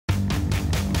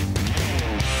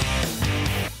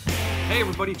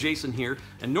everybody, Jason here,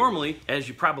 and normally, as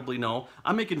you probably know,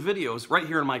 I'm making videos right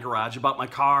here in my garage about my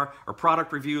car or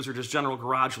product reviews or just general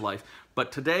garage life.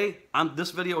 But today,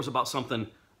 this video is about something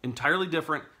entirely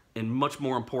different and much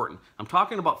more important. I'm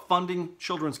talking about funding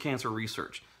children's cancer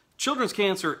research. Children's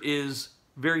cancer is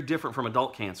very different from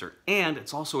adult cancer, and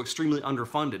it's also extremely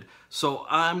underfunded. So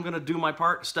I'm going to do my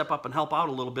part, step up and help out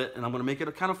a little bit, and I'm going to make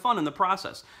it kind of fun in the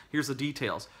process. Here's the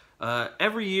details.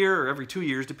 Every year or every 2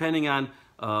 years, depending on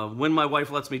when my wife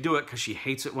lets me do it, because she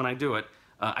hates it when I do it,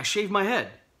 I shave my head,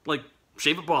 like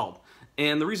shave it bald.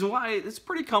 And the reason why, it's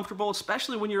pretty comfortable,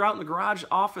 especially when you're out in the garage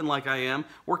often like I am,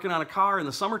 working on a car. In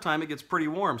the summertime, it gets pretty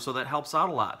warm, so that helps out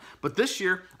a lot. But this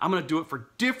year, I'm going to do it for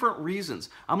different reasons.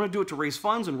 I'm going to do it to raise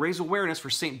funds and raise awareness for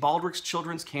St. Baldrick's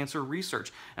Children's Cancer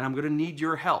Research, and I'm going to need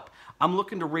your help. I'm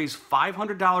looking to raise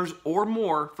 $500 or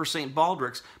more for St.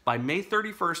 Baldrick's by May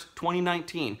 31st,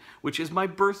 2019, which is my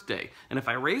birthday. And if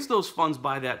I raise those funds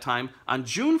by that time, on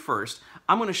June 1st,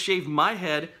 I'm going to shave my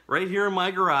head right here in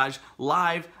my garage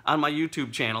live on my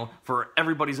YouTube channel for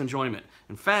everybody's enjoyment.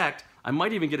 In fact, I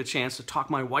might even get a chance to talk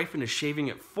my wife into shaving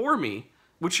it for me,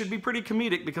 which should be pretty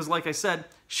comedic because, like I said,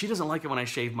 she doesn't like it when I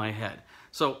shave my head.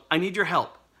 So I need your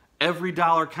help. Every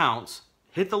dollar counts.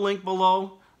 Hit the link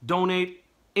below, donate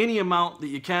any amount that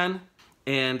you can,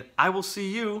 and I will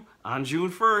see you on June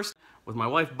 1st with my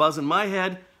wife buzzing my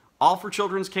head, all for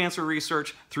children's cancer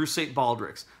research through St.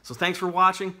 Baldrick's. So thanks for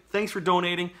watching, thanks for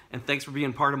donating, and thanks for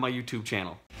being part of my YouTube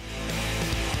channel.